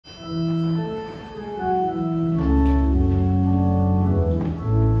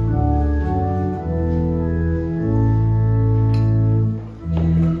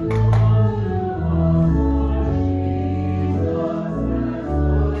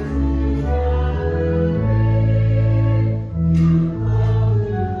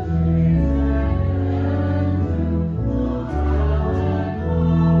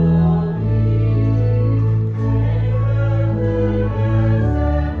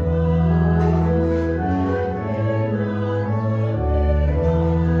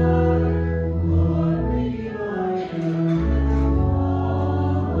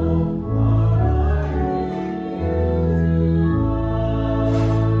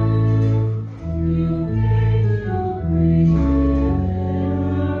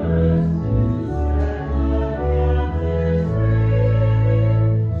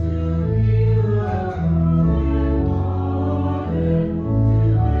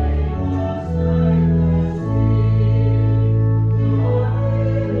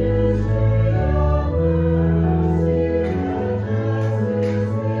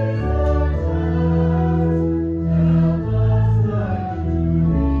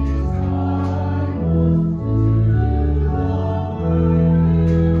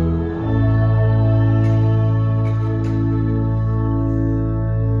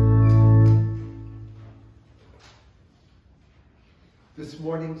This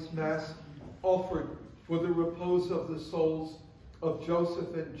morning's Mass offered for the repose of the souls of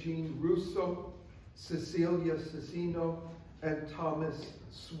Joseph and Jean Russo, Cecilia Cicino, and Thomas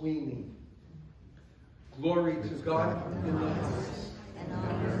Sweeney. Glory to God in the highest. And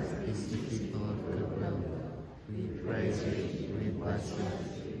on earth peace to people of good will. We praise you, we bless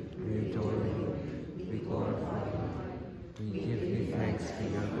you, we adore you, we glorify you. We give you thanks for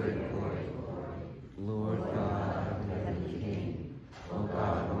your great glory. Lord God of heaven and King, O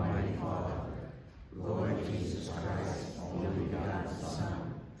God, Almighty Father, Lord Jesus Christ, the only begotten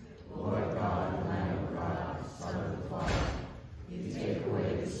Son, Lord God, Lamb of God, Son of the Father, you take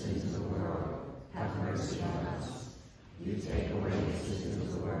away the sins of the world, have mercy on us. You take away the sins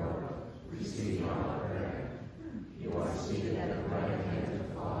of the world, receive our prayer. You are seated at the right hand of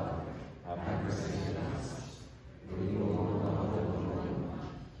the Father, have mercy on us. For you alone are the Lord,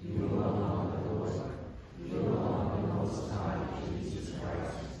 you alone are the Lord, you alone are the Most High, Jesus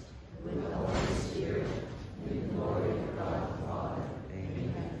Christ, with the Holy Spirit, in the glory of God the Father.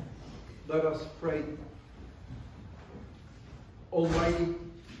 Amen. Let us pray. Almighty,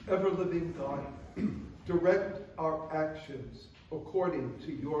 ever-living God, direct our actions according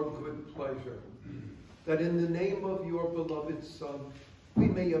to your good pleasure, that in the name of your beloved Son, we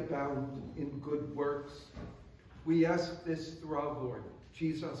may abound in good works. We ask this through our Lord,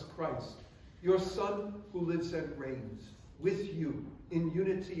 Jesus Christ, your Son, who lives and reigns with you in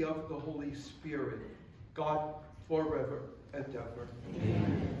unity of the Holy Spirit, God, forever and ever.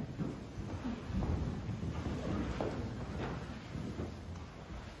 Amen.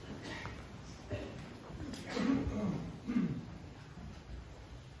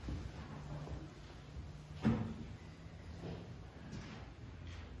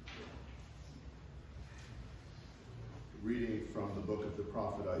 Reading from the book of the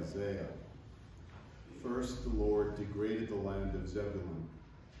prophet Isaiah. First, the Lord degraded the land of Zebulun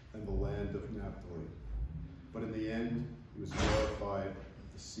and the land of Naphtali, but in the end he was glorified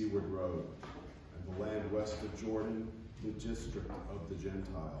at the seaward road, and the land west of Jordan, the district of the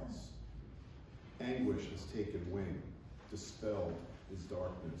Gentiles. Anguish has taken wing, dispelled is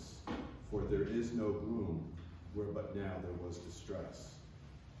darkness, for there is no gloom where but now there was distress.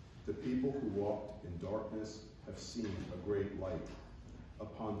 The people who walked in darkness have seen a great light.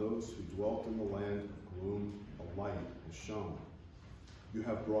 Upon those who dwelt in the land of gloom, a light has shone. You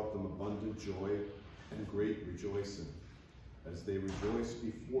have brought them abundant joy and great rejoicing, as they rejoice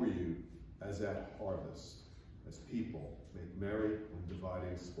before you as at harvest, as people make merry when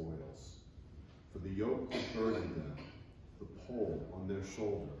dividing spoils. For the yoke you burdened them, the pole on their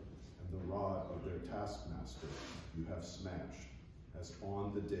shoulder, and the rod of their taskmaster you have smashed, as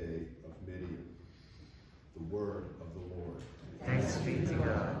on the day of Midian. The word of the Lord. Thanks be to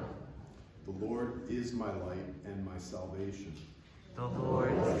God. The Lord is my light and my salvation. The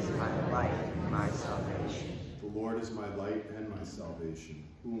Lord is my light and my salvation. The Lord is my light and my salvation.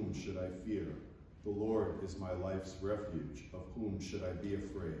 Whom should I fear? The Lord is my life's refuge. Of whom should I be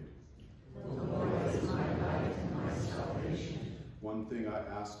afraid? The Lord is my light and my salvation. One thing I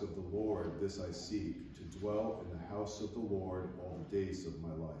ask of the Lord, this I seek, to dwell in the house of the Lord all the days of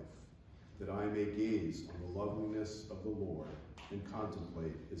my life, that I may gaze on the loveliness of the Lord and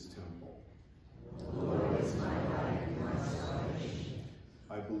contemplate his temple. The Lord is my light and my salvation.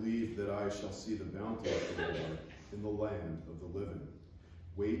 I believe that I shall see the bounty of the Lord in the land of the living.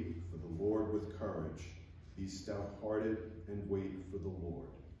 Wait for the Lord with courage. Be stout-hearted and wait for the Lord.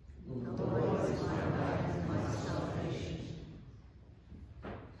 The Lord is my light and my salvation.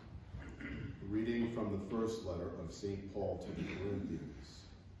 Reading from the first letter of St. Paul to the Corinthians.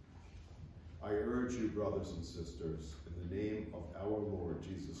 I urge you, brothers and sisters, in the name of our Lord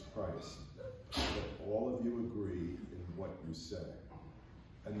Jesus Christ, that all of you agree in what you say,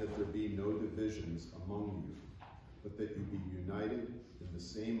 and that there be no divisions among you, but that you be united in the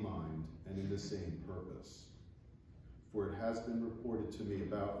same mind and in the same purpose. For it has been reported to me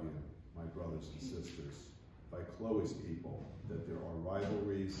about you, my brothers and sisters, by Chloe's people, that there are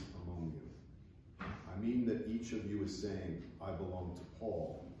rivalries among you. I mean that each of you is saying, I belong to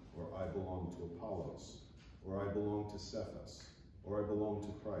Paul, or I belong to Apollos, or I belong to Cephas, or I belong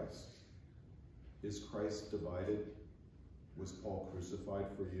to Christ. Is Christ divided? Was Paul crucified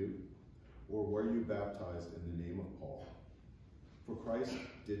for you? Or were you baptized in the name of Paul? For Christ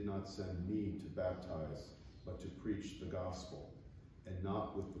did not send me to baptize, but to preach the gospel, and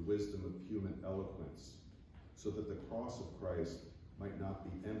not with the wisdom of human eloquence, so that the cross of Christ might not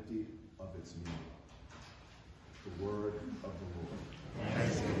be emptied of its meaning. The word of the Lord.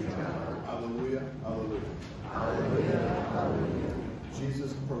 Thanks be to God. Alleluia, alleluia. Alleluia, alleluia.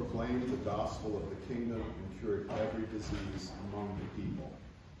 Jesus proclaimed the gospel of the kingdom and cured every disease among the people.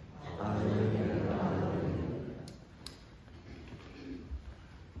 Alleluia, alleluia.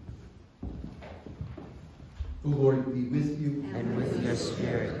 The Lord be with you. And with your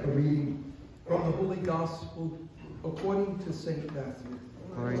spirit. A reading from the Holy Gospel according to St. Matthew.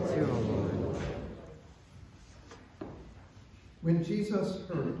 Glory to you, O Lord. When Jesus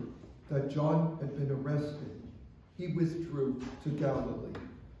heard that John had been arrested, he withdrew to Galilee.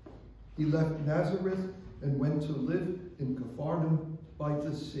 He left Nazareth and went to live in Capharnaum by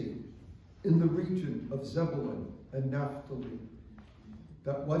the sea, in the region of Zebulun and Naphtali,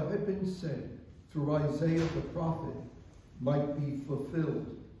 that what had been said through Isaiah the prophet might be fulfilled.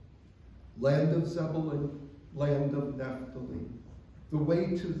 Land of Zebulun, land of Naphtali, the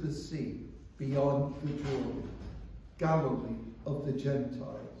way to the sea beyond the Jordan, Galilee of the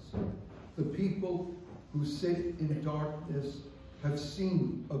Gentiles. The people who sit in darkness have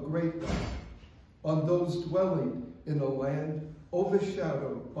seen a great light. On those dwelling in a land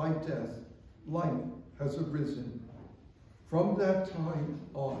overshadowed by death, light has arisen. From that time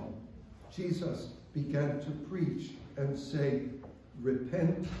on, Jesus began to preach and say,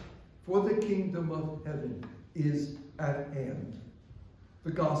 "Repent, for the kingdom of heaven is at hand."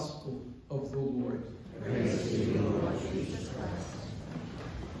 The Gospel of the Lord. Praise to you, Lord Jesus Christ.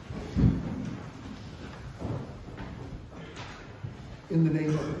 In the name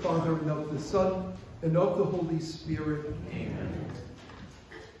of the Father, and of the Son, and of the Holy Spirit. Amen.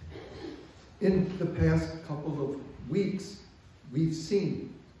 In the past couple of weeks, we've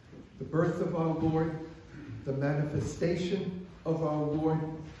seen the birth of our Lord, the manifestation of our Lord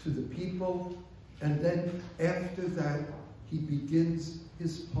to the people, and then after that, he begins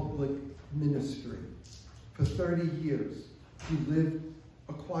his public ministry. For 30 years, he lived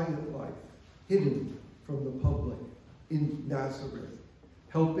a quiet life, hidden from the public in Nazareth,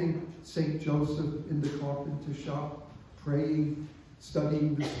 helping St. Joseph in the carpenter shop, praying,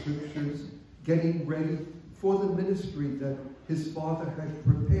 studying the scriptures, getting ready for the ministry that his father had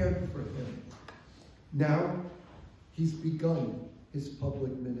prepared for him. Now, he's begun his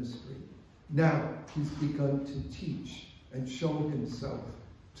public ministry. Now, he's begun to teach and show himself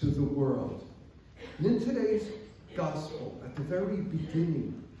to the world. And in today's gospel, at the very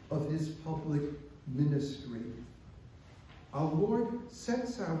beginning of his public ministry, our Lord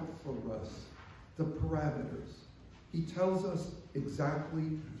sets out for us the parameters. He tells us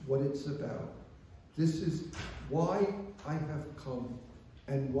exactly what it's about. This is why I have come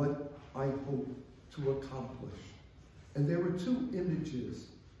and what I hope to accomplish. And there are two images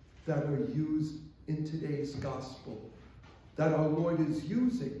that are used in today's gospel that our Lord is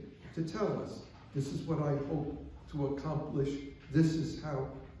using to tell us, this is what I hope to accomplish, this is how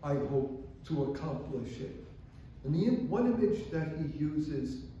I hope to accomplish it. And the one image that he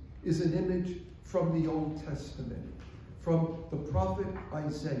uses is an image from the Old Testament, from the prophet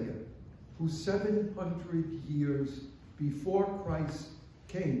Isaiah, who 700 years before Christ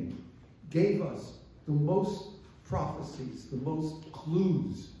came, gave us the most prophecies, the most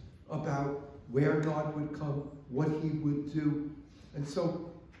clues about where God would come, what he would do. And so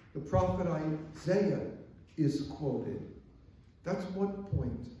the prophet Isaiah is quoted. That's one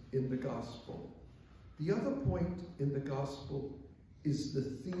point in the gospel. The other point in the gospel is the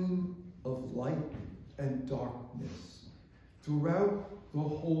theme of light and darkness throughout the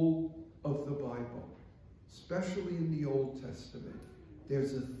whole of the Bible, especially in the Old Testament.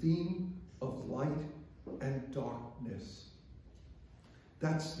 There's a theme of light and darkness.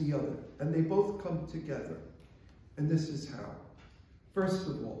 That's the other. And they both come together. And this is how. First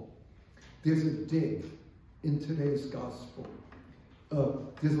of all, there's a dig in today's gospel.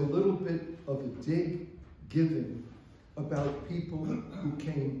 There's a little bit of a dig given about people who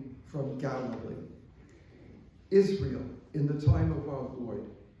came from Galilee. Israel, in the time of our Lord,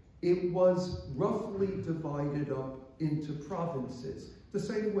 it was roughly divided up into provinces. The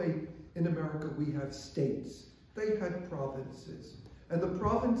same way in America we have states. They had provinces. And the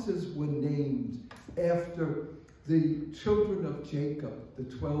provinces were named after the children of Jacob, the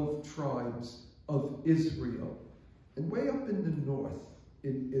 12 tribes of Israel. And way up in the north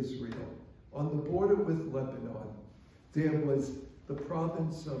in Israel, on the border with Lebanon, there was the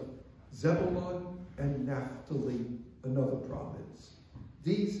province of Zebulun and Naphtali, another province.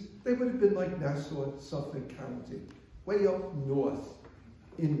 They would have been like Nassau, Suffolk County, way up north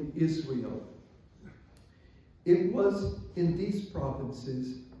in Israel. It was in these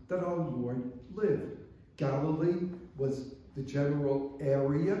provinces that our Lord lived. Galilee was the general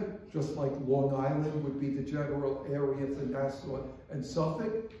area, just like Long Island would be the general area for Nassau and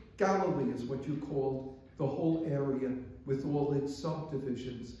Suffolk. Galilee is what you call the whole area with all its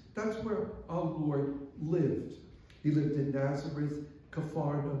subdivisions. That's where our Lord lived. He lived in Nazareth,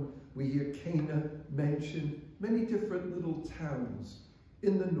 Capharnaum. We hear Cana mentioned, many different little towns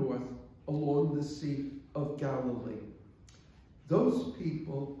in the north along the Sea of Galilee. Those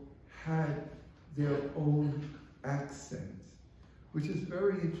people had their own accent, which is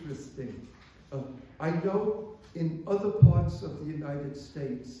very interesting. I know in other parts of the United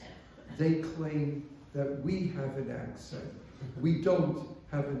States, they claim that we have an accent. We don't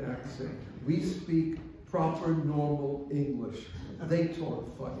have an accent. We speak proper, normal English. They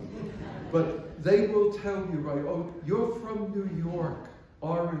talk funny. But they will tell you, right, oh, you're from New York,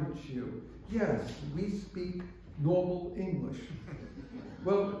 aren't you? Yes, we speak normal English.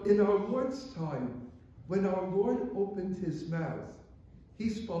 Well, in our Lord's time, when our Lord opened his mouth, he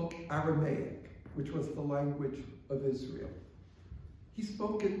spoke Aramaic, which was the language of Israel. He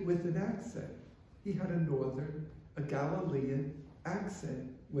spoke it with an accent. He had a northern, a Galilean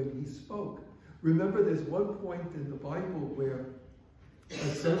accent when he spoke. Remember, there's one point in the Bible where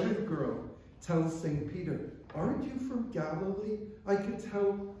a servant girl tells St. Peter, aren't you from Galilee? I can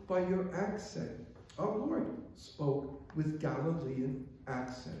tell by your accent. Our Lord spoke with Galilean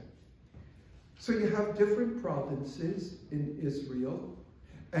accent. So you have different provinces in Israel,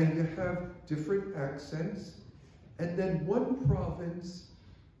 and you have different accents, and then one province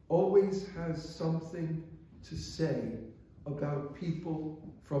always has something to say about people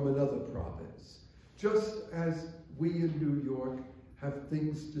from another province. Just as we in New York have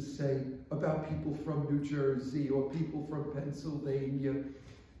things to say about people from New Jersey or people from Pennsylvania.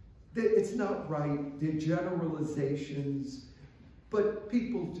 It's not right, they're generalizations, but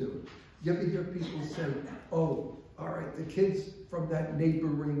people do. You ever hear people say, oh, all right, the kids from that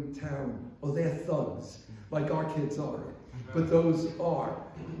neighboring town, oh, they're thugs, like our kids aren't, but those are.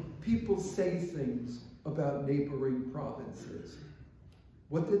 People say things about neighboring provinces.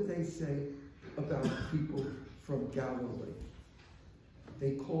 What did they say about people from Galilee?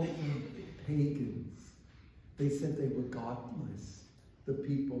 They called them pagans. They said they were godless, the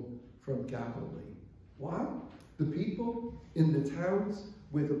people from Galilee. Why? The people in the towns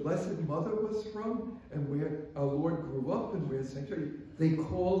where the Blessed Mother was from and where our Lord grew up and where St. Joseph, they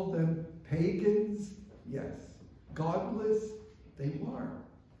called them pagans? Yes. Godless? They were.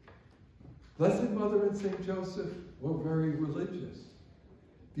 Blessed Mother and St. Joseph were very religious.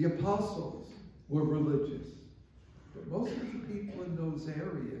 The apostles were religious. But most of the people in those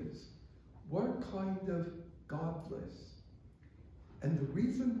areas were kind of godless. And the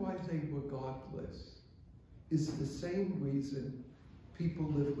reason why they were godless is the same reason people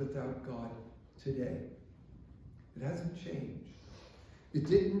live without God today. It hasn't changed. It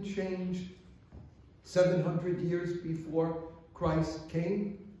didn't change 700 years before Christ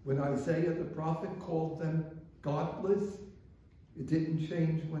came, when Isaiah the prophet called them godless. It didn't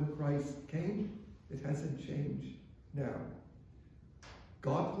change when Christ came. It hasn't changed now.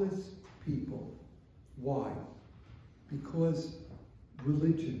 Godless people. Why? Because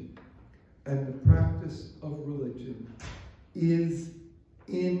religion and the practice of religion is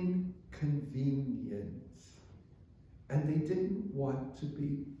inconvenience. And they didn't want to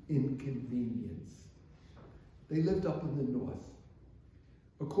be inconvenienced. They lived up in the north.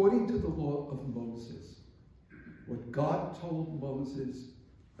 According to the law of Moses, what God told Moses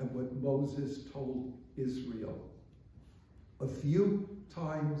and what Moses told Israel, a few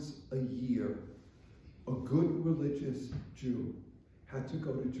times a year, a good religious Jew had to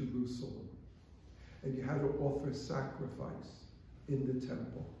go to Jerusalem, and you had to offer sacrifice in the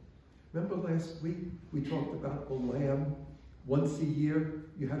temple. Remember last week we talked about a lamb? Once a year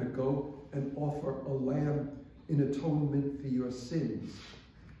you had to go and offer a lamb in atonement for your sins.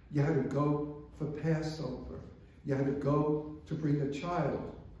 You had to go for Passover. You had to go to bring a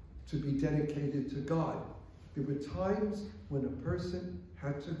child to be dedicated to God. There were times when a person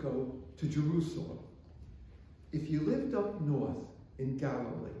had to go to Jerusalem. If you lived up north in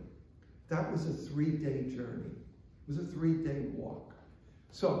Galilee, that was a 3-day journey. It was a 3-day walk.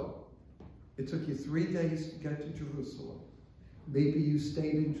 So it took you 3 days to get to Jerusalem. Maybe you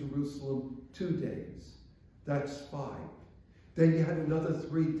stayed in Jerusalem 2 days. That's 5. Then you had another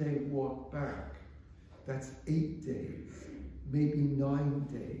 3-day walk back. That's 8 days, maybe 9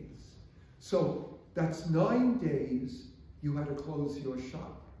 days. So that's 9 days you had to close your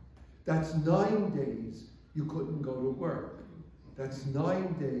shop. That's 9 days you couldn't go to work. That's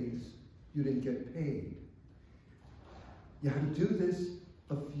 9 days you didn't get paid. You had to do this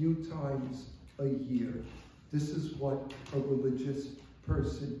a few times a year. This is what a religious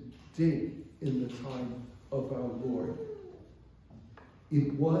person did in the time of our Lord.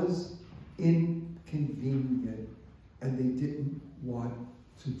 It was inconvenient, and they didn't want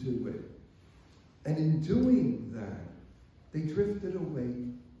to do it. And in doing that, they drifted away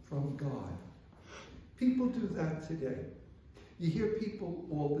from God. People do that today. You hear people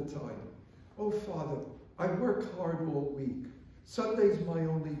all the time. Oh, Father, I work hard all week. Sunday's my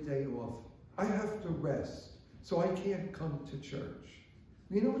only day off. I have to rest, so I can't come to church.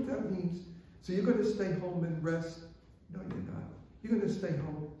 You know what that means? So you're going to stay home and rest? No, you're not. You're going to stay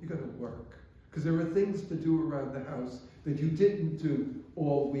home. You're going to work. Because there are things to do around the house that you didn't do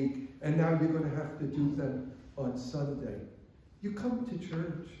all week, and now you're going to have to do them on Sunday. You come to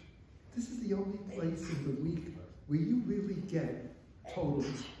church. This is the only place in the week where you really get total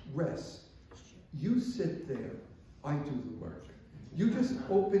rest. You sit there. I do the work. You just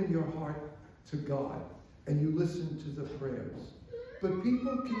open your heart to God and you listen to the prayers. But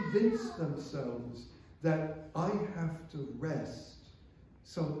people convince themselves that I have to rest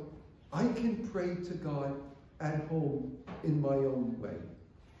so I can pray to God at home in my own way.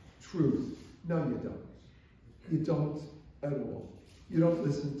 Truth. No, you don't. You don't at all. You don't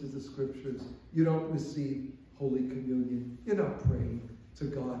listen to the scriptures. You don't receive Holy Communion. You're not praying to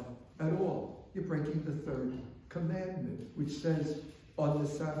God at all. You're breaking the third commandment, which says on the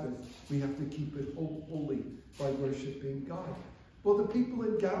Sabbath we have to keep it holy by worshiping God. Well, the people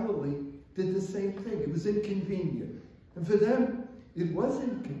in Galilee did the same thing. It was inconvenient. And for them, it was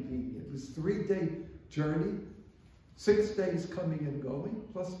inconvenient. It was a 3-day journey, 6 days coming and going,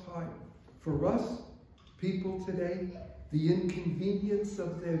 plus time. For us, people today, the inconvenience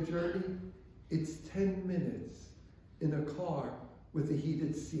of their journey, it's 10 minutes in a car with a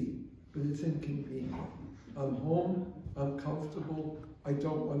heated seat, but it's inconvenient. I'm home, I'm comfortable, I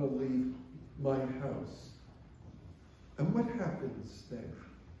don't want to leave my house. And what happens then?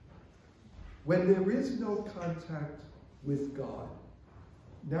 When there is no contact with God,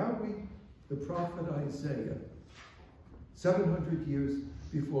 now the prophet Isaiah, 700 years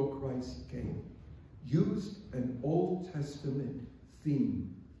before Christ came, used an Old Testament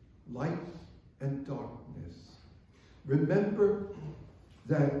theme, light and darkness. Remember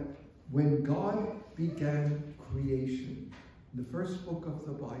that when God began creation, in the first book of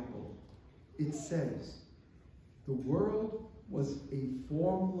the Bible, it says, the world was a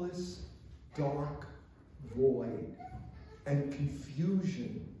formless, dark void, and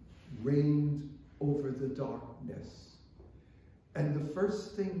confusion reigned over the darkness. And the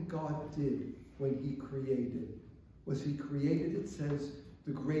first thing God did when he created was he created, it says,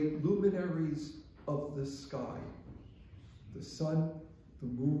 the great luminaries of the sky, the sun, the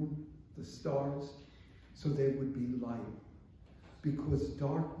moon, the stars, so there would be light. Because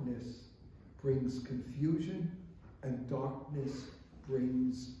darkness brings confusion and darkness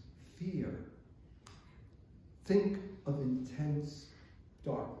brings fear. Think of intense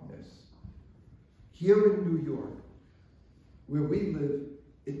darkness. Here in New York, where we live,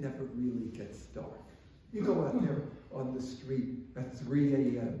 it never really gets dark. You go out there on the street at 3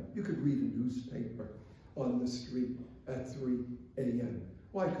 a.m. You could read a newspaper on the street at 3 a.m.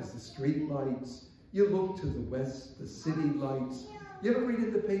 Why? Because the street lights, you look to the west, the city lights. You ever read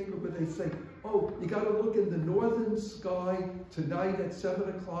in the paper where they say, oh, you got to look in the northern sky tonight at 7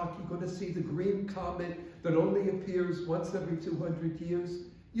 o'clock. You're going to see the green comet that only appears once every 200 years.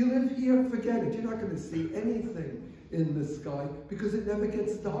 You live here, forget it. You're not going to see anything in the sky because it never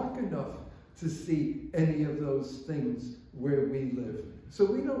gets dark enough to see any of those things where we live. So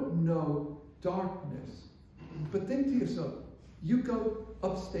we don't know darkness. But think to yourself, you go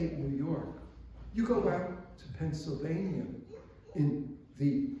upstate New York, you go out to Pennsylvania, in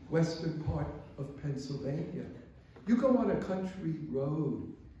the western part of Pennsylvania. You go on a country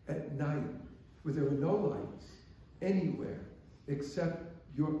road at night where there are no lights anywhere except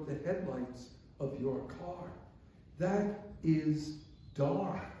the headlights of your car. That is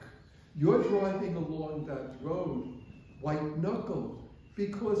dark. You're driving along that road white-knuckled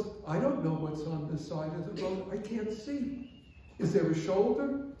because I don't know what's on the side of the road. I can't see. Is there a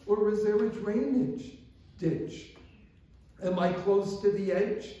shoulder or is there a drainage ditch? Am I close to the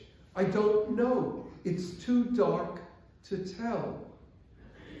edge? I don't know. It's too dark to tell.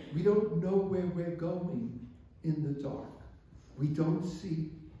 We don't know where we're going in the dark. We don't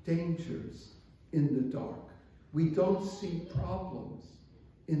see dangers in the dark. We don't see problems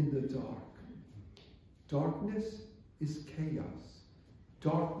in the dark. Darkness is chaos.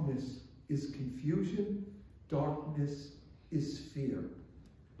 Darkness is confusion. Darkness is fear.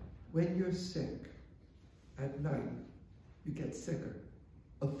 When you're sick at night, you get sicker.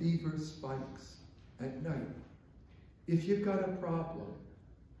 A fever spikes at night. If you've got a problem,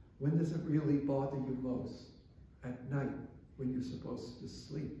 when does it really bother you most? At night, when you're supposed to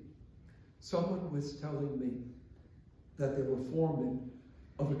sleep. Someone was telling me that they were foreman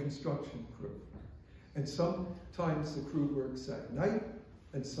of a construction crew. And sometimes the crew works at night,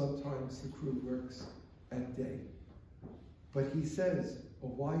 and sometimes the crew works at day. But he says a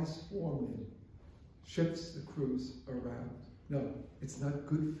wise foreman shifts the crews around. No, it's not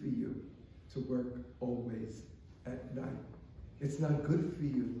good for you to work always at night. It's not good for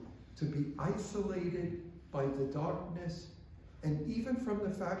you to be isolated by the darkness, and even from the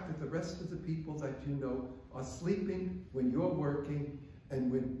fact that the rest of the people that you know are sleeping when you're working,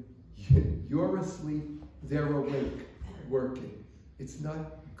 and when you're asleep, they're awake working. It's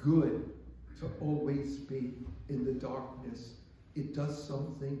not good to always be in the darkness. It does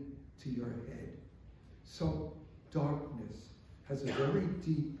something to your head. So darkness has a very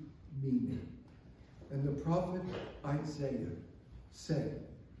deep meaning. And the prophet Isaiah said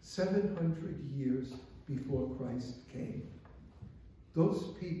 700 years before Christ came,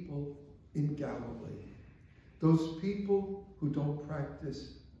 those people in Galilee, those people who don't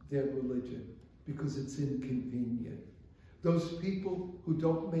practice their religion because it's inconvenient, those people who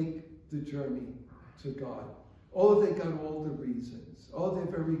don't make the journey to God. Oh, they got all the reasons. Oh, they're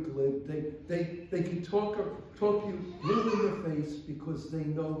very glib. They can talk you blue in the face because they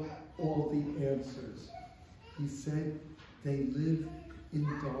know all the answers. He said they live in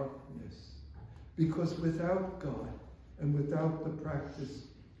darkness because without God and without the practice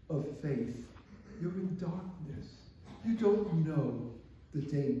of faith, you're in darkness. You don't know the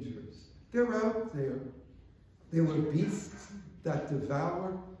dangers. They're out there. There were beasts that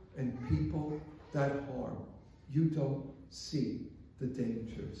devour and people that harm. You don't see the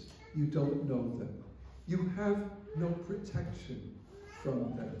dangers. You don't know them. You have no protection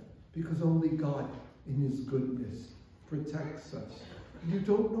from them because only God in his goodness protects us. You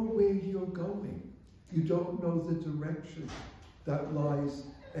don't know where you're going. You don't know the direction that lies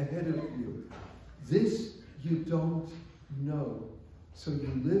ahead of you. This you don't know. So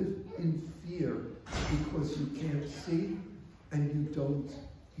you live in fear because you can't see and you don't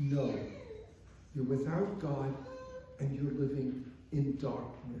know. You're without God and you're living in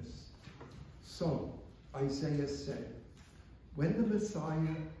darkness. So Isaiah said, when the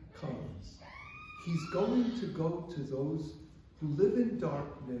Messiah comes, he's going to go to those who live in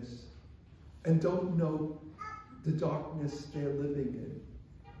darkness and don't know the darkness they're living in.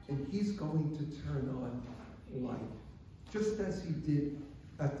 And he's going to turn on light, just as he did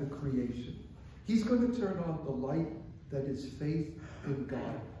at the creation. He's going to turn on the light that is faith in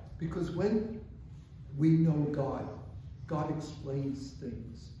God. Because when we know God, God explains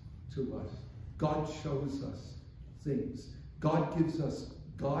things to us. God shows us things. God gives us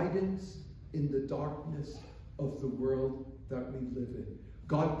guidance in the darkness of the world that we live in.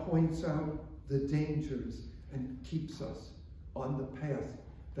 God points out the dangers and keeps us on the path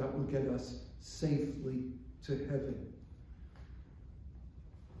that will get us safely to heaven.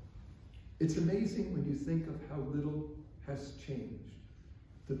 It's amazing when you think of how little has changed.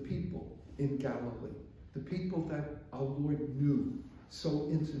 The people in Galilee, the people that our Lord knew so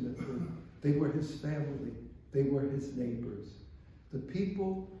intimately, they were his family, they were his neighbors. The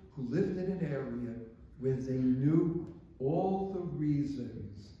people who lived in an area where they knew all the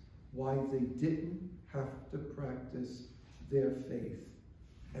reasons why they didn't have to practice their faith.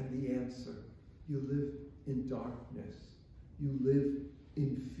 And the answer, you live in darkness. You live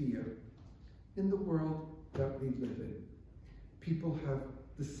in fear. In the world that we live in, people have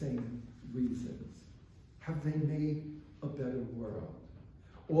the same reasons. Have they made a better world?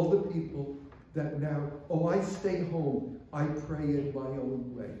 All the people that now, oh, I stay home, I pray in my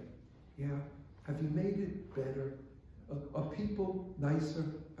own way. Yeah, have you made it better? Are people nicer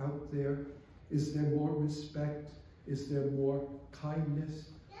out there? Is there more respect? Is there more kindness?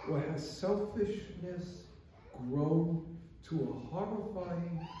 Or has selfishness grown to a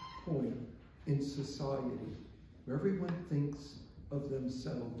horrifying point in society where everyone thinks of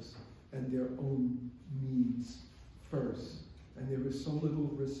themselves and their own needs first, and there is so little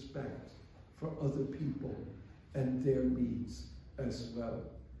respect for other people and their needs as well?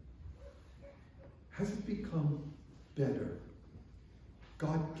 Has it become better?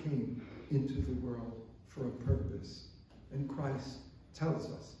 God came into the world for a purpose, and Christ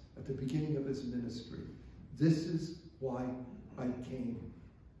tells us at the beginning of his ministry, this is why I came.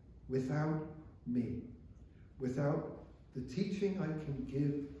 Without me, without the teaching I can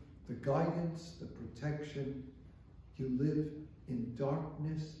give, the guidance, the protection, you live in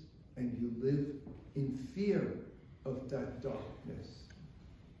darkness and you live in fear of that darkness.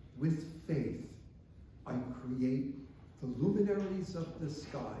 With faith, I create the luminaries of the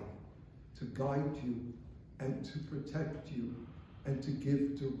sky to guide you and to protect you and to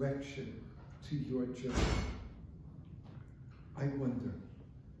give direction to your journey. I wonder,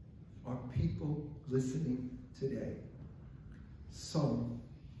 are people listening today. Some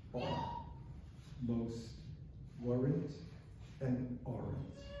are, most weren't and aren't.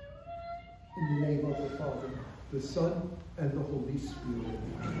 In the name of the Father, the Son, and the Holy Spirit.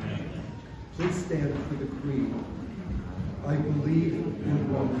 Amen. Please stand for the creed. I believe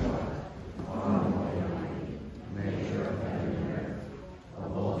in one God, Almighty, maker of heaven and earth,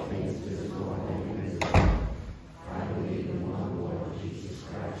 of all things visible and invisible. I believe in one Lord Jesus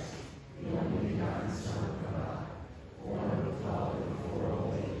Christ, the only begotten Son of God, born of the Father before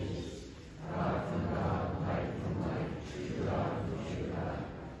all ages, God from God, light from light, true God from true God,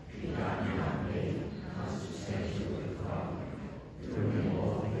 begotten, not made, consubstantial with the Father, through him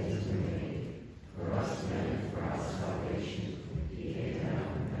all things were made. For us men and for our salvation, he came down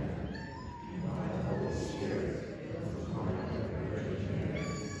from heaven, by the Holy Spirit, was born of the Virgin Mary,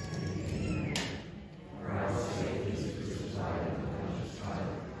 and became man. For our sake he was crucified under Pontius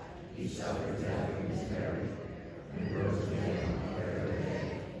Pilate. He suffered death and was buried, and rose again on the third day,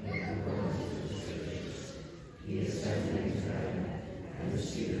 in accordance with the Scriptures. He ascended into heaven, and is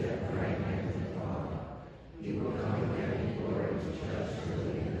seated at the right hand of the Father. He will come again in glory to judge the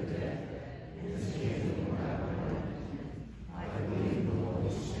living and the dead, and his kingdom will have no end. I believe in the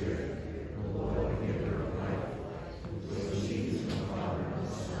Holy Spirit, the Lord, giver of life, who proceeds from the Father and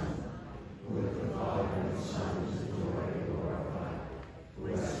the Son, who with the Father and the Son is adored and glorified, who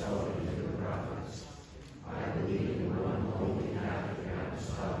has spoken to the prophets. I believe in one holy Catholic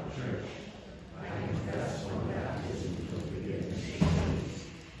Apostolic Church. I confess one baptism for the forgiveness of sins,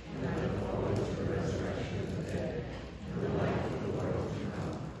 and I look forward to the resurrection of the dead and the life of the world to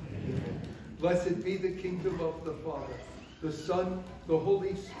come. Amen. Blessed be the kingdom of the Father, the Son, the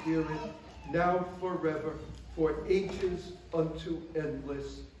Holy Spirit, now forever, for ages unto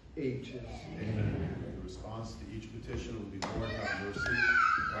endless ages. Amen. The response to each petition will be, Lord, have mercy.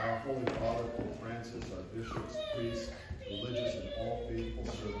 Our Holy Father, Pope Francis, our bishops, priests, religious, and all faithful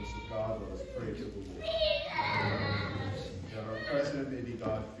servants of God, let us pray to the Lord. That our President may be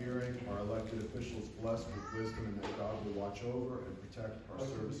God-fearing, our elected officials blessed with wisdom, and that God will watch over and protect our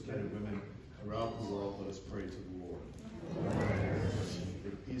servicemen and women throughout the world, let us pray to the Lord. For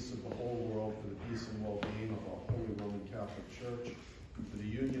the peace of the whole world, for the peace and well-being of our Holy Roman Catholic Church, and for the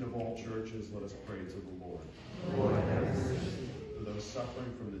union of all churches, let us pray to the Lord. For those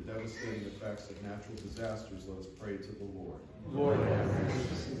suffering from the devastating effects of natural disasters, let us pray to the Lord. Lord, have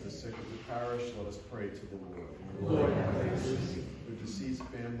mercy. For the sick of the parish, let us pray to the Lord. Lord, have mercy. For deceased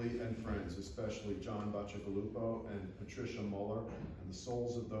family and friends, especially John Bacigalupo and Patricia Muller, and the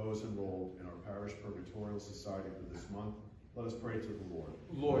souls of those enrolled in our Parish Purgatorial Society for this month, let us pray to the Lord.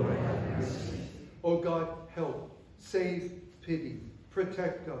 Lord, have mercy. O God, help, save, pity,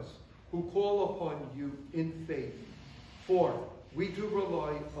 protect us, who call upon you in faith. For we do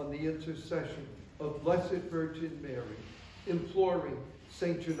rely on the intercession of Blessed Virgin Mary, imploring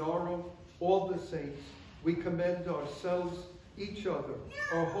Saint Gennaro, all the saints, we commend ourselves, each other,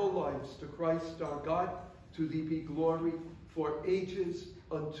 our whole lives to Christ our God, to thee be glory for ages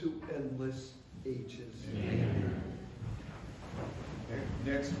unto endless ages. Amen.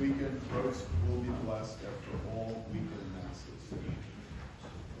 Next weekend, throats will be blessed after all weekend masses.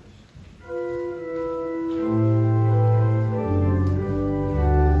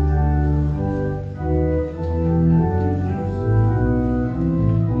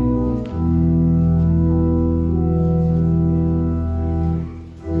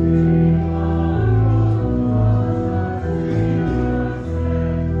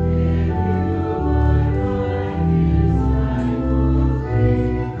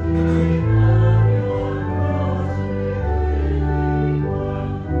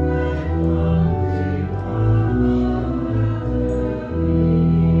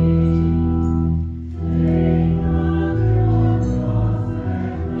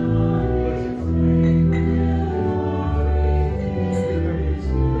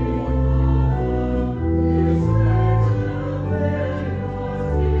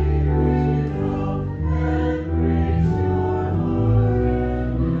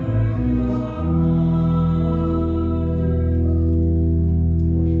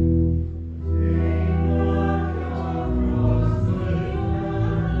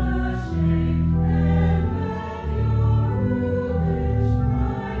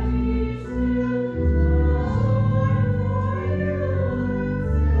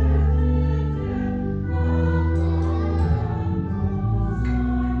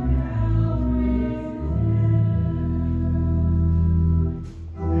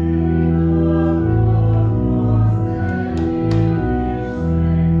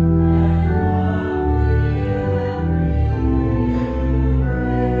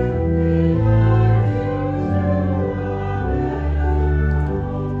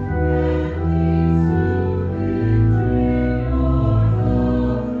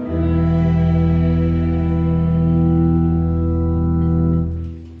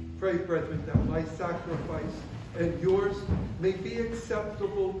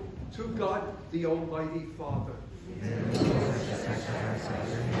 acceptable to God, the Almighty Father. And the sacrifice of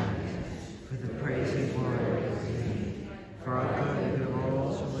your hands, for the praise and glory of his name, for our good and the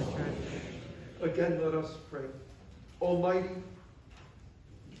rolls of the church. Again, let us pray. Almighty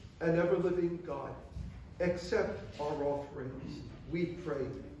and ever-living God, accept our offerings, we pray,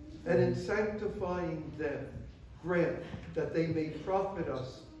 and in sanctifying them, grant that they may profit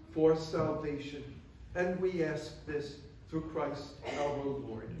us for salvation. And we ask this through Christ our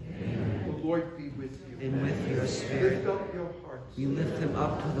Lord. Amen. The Lord be with you. And with your spirit. Lift up your hearts. We lift them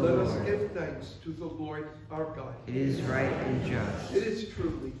up to the Let Lord. us give thanks to the Lord our God. It is right and just. It is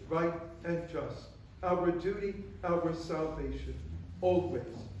truly right and just, our duty, our salvation,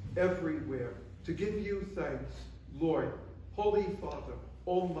 always, everywhere, to give you thanks, Lord, Holy Father,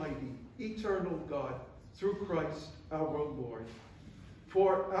 Almighty, eternal God, through Christ our Lord.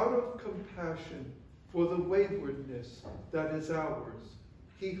 For out of compassion for the waywardness that is ours,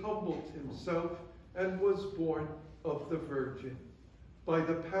 he humbled himself and was born of the Virgin. By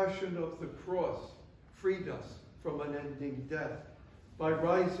the passion of the cross, freed us from unending death. By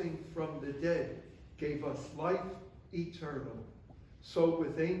rising from the dead, gave us life eternal. So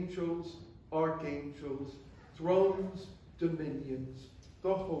with angels, archangels, thrones, dominions,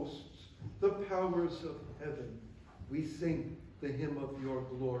 the hosts, the powers of heaven, we sing the hymn of your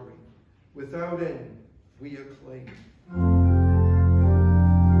glory. Without end, we acclaim.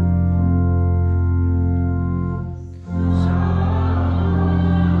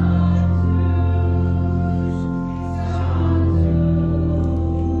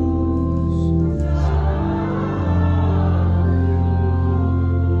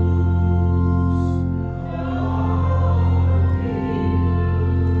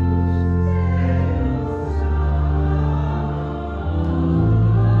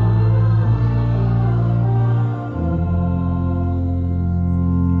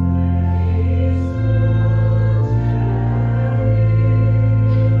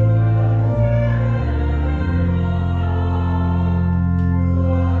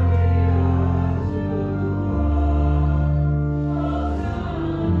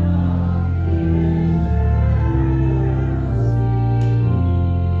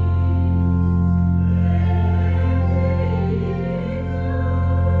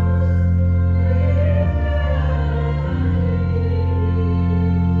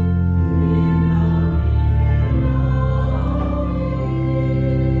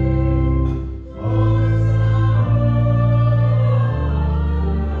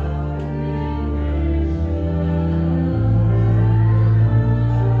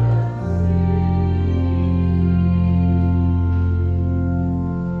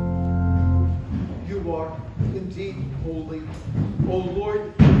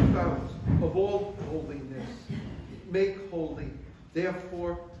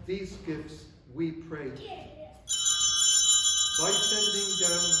 Therefore, these gifts we pray. By sending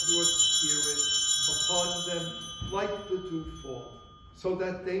down your Spirit upon them like the dewfall, so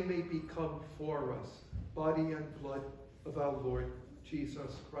that they may become for us body and blood of our Lord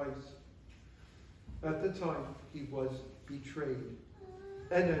Jesus Christ. At the time he was betrayed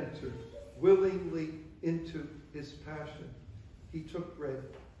and entered willingly into his passion, he took bread.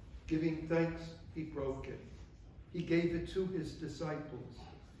 Giving thanks, he broke it. He gave it to his disciples,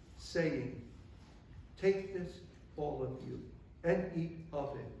 saying, "Take this, all of you, and eat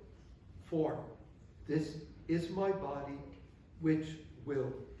of it, for this is my body, which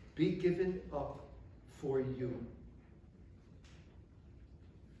will be given up for you."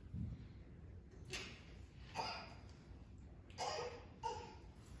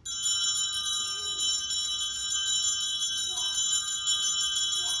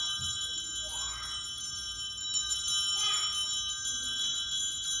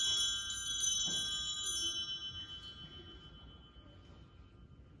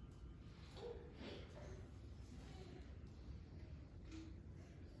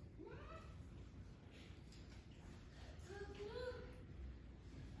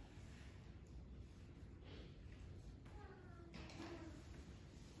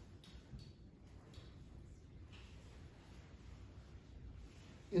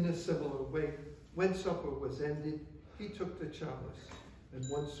 In a similar way, when supper was ended, he took the chalice, and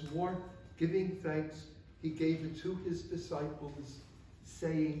once more, giving thanks, he gave it to his disciples,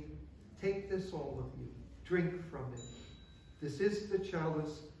 saying, "Take this, all of you, drink from it. This is the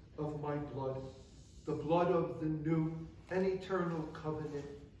chalice of my blood, the blood of the new and eternal covenant,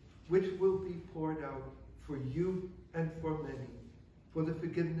 which will be poured out for you and for many, for the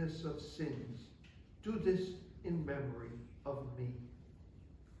forgiveness of sins. Do this in memory of me."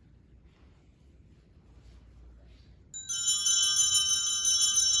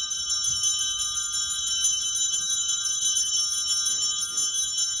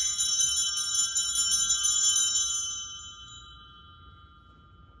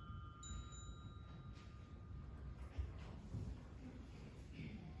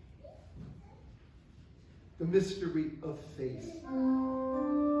 the mystery of faith.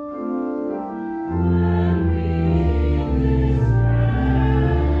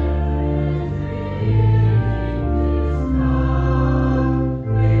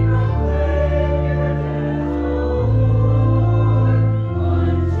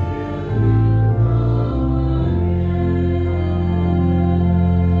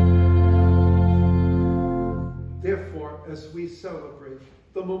 As we celebrate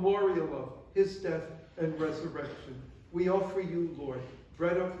the memorial of his death and resurrection, we offer you, Lord,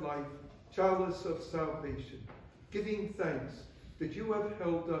 bread of life, chalice of salvation, giving thanks that you have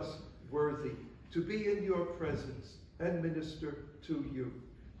held us worthy to be in your presence and minister to you.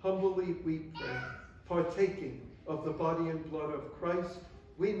 Humbly we pray, partaking of the body and blood of Christ,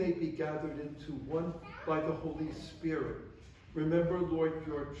 we may be gathered into one by the Holy Spirit. Remember, Lord,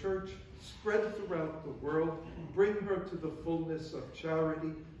 your church spread throughout the world. Bring her to the fullness of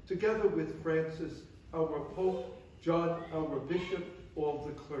charity, together with Francis, our Pope, John, our Bishop, all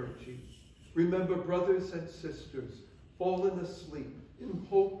the clergy. Remember brothers and sisters fallen asleep in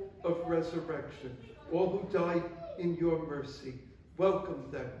hope of resurrection, all who died in your mercy.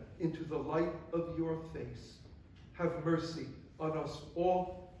 Welcome them into the light of your face. Have mercy on us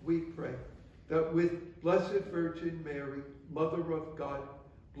all, we pray, that with Blessed Virgin Mary, Mother of God,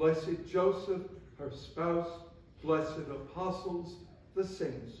 Blessed Joseph, her spouse, blessed apostles, the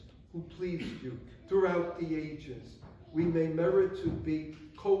saints who pleased you throughout the ages, we may merit to be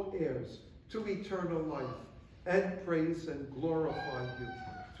co-heirs to eternal life and praise and glorify you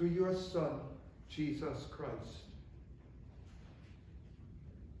through your Son, Jesus Christ.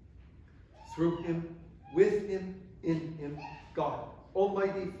 Through him, with him, in him, God,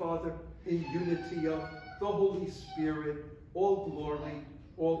 Almighty Father, in unity of the Holy Spirit, all glory,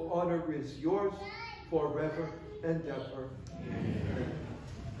 all honor is yours forever and ever. Amen.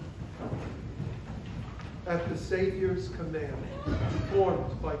 At the Savior's command,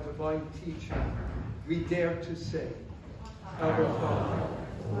 formed by divine teaching, we dare to say, Our Father,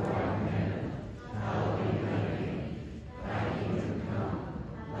 who art in heaven, hallowed be thy name. Thy kingdom come,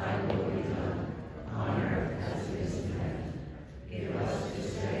 thy will be done, on earth as it is in heaven. Give us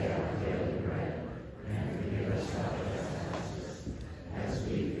this day our daily bread, and forgive us our trespasses, as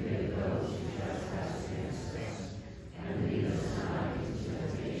we forgive those who trespass against us. And lead us not into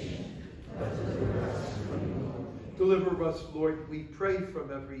temptation, but deliver us from evil. Deliver us, Lord, we pray,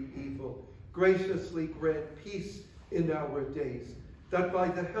 from every evil. Graciously grant peace in our days, that by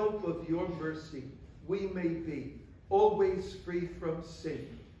the help of your mercy we may be always free from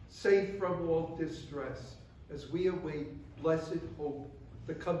sin, safe from all distress, as we await blessed hope,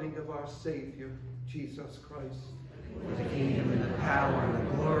 the coming of our Savior, Jesus Christ. For the kingdom and the power and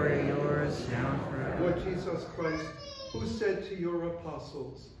the glory are yours, now and forever. Lord Jesus Christ, who said to your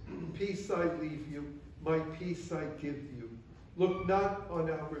apostles, Peace I leave you, my peace I give you. Look not on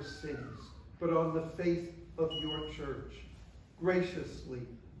our sins, but on the faith of your church. Graciously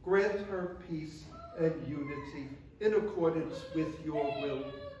grant her peace and unity in accordance with your will,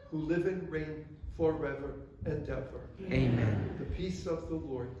 who live and reign forever and ever. Amen. The peace of the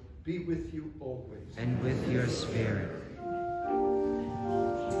Lord be with you always. And with your spirit.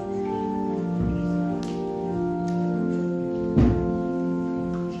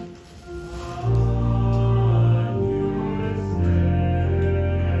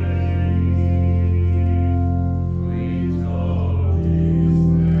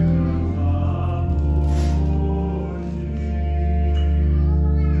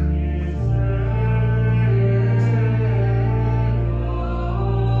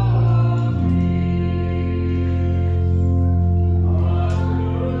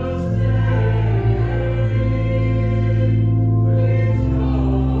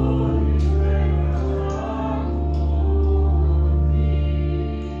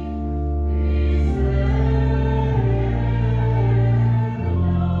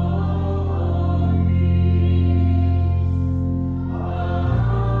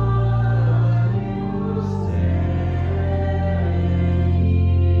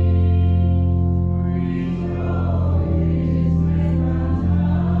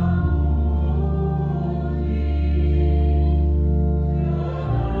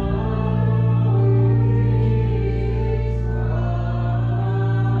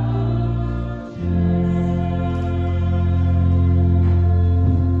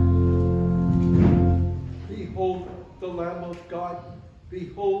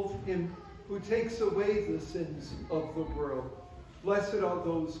 Behold him who takes away the sins of the world. Blessed are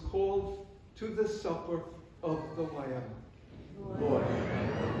those called to the supper of the Lamb. Lord,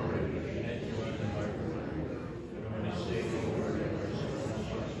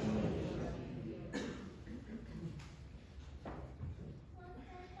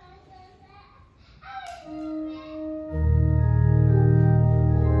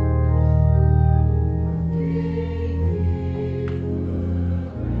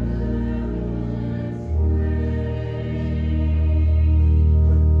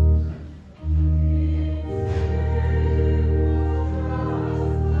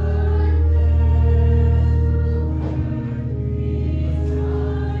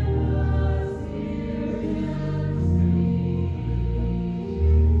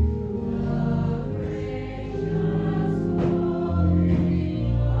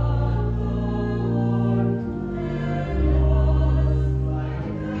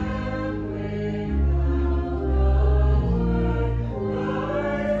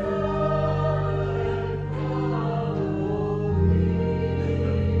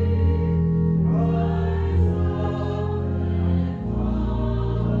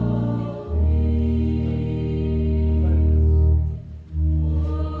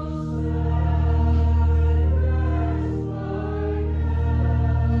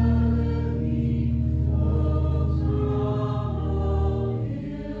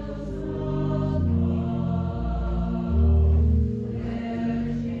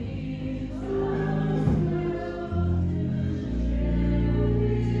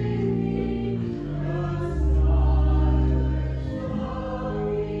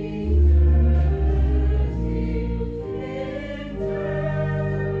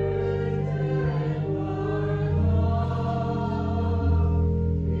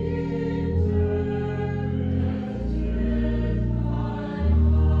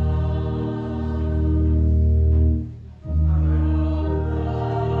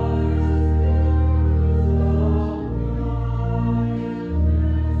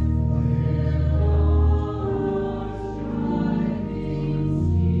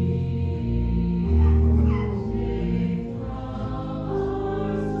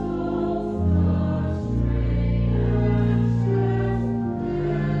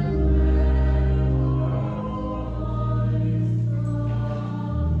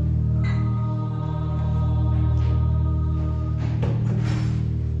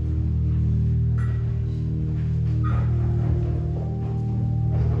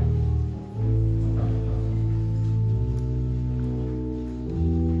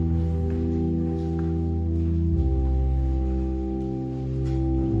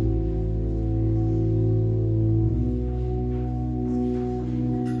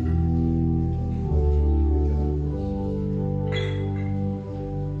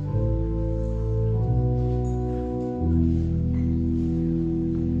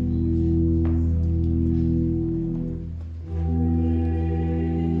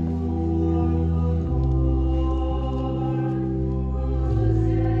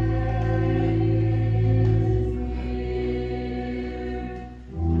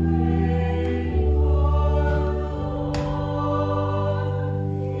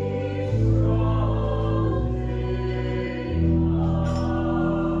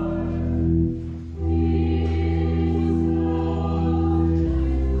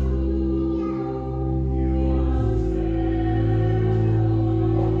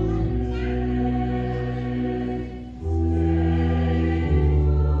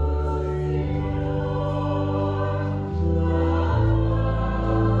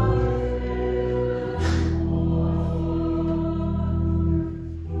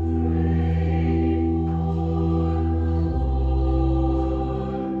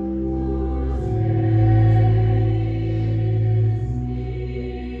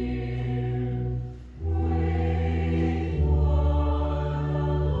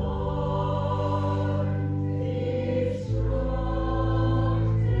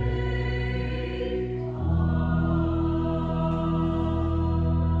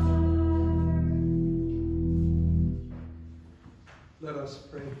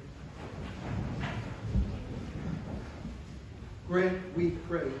 Grant, we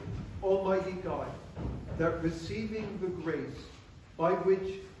pray, Almighty God, that receiving the grace by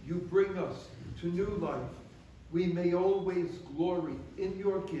which you bring us to new life, we may always glory in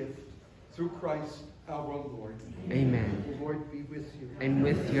your gift through Christ our Lord. Amen. The Lord be with you. And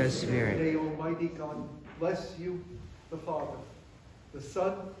with your spirit. May Almighty God bless you, the Father, the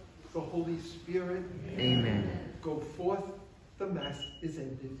Son, the Holy Spirit. Amen. Go forth. The Mass is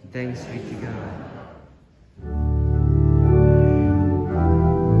ended. Thanks be to God.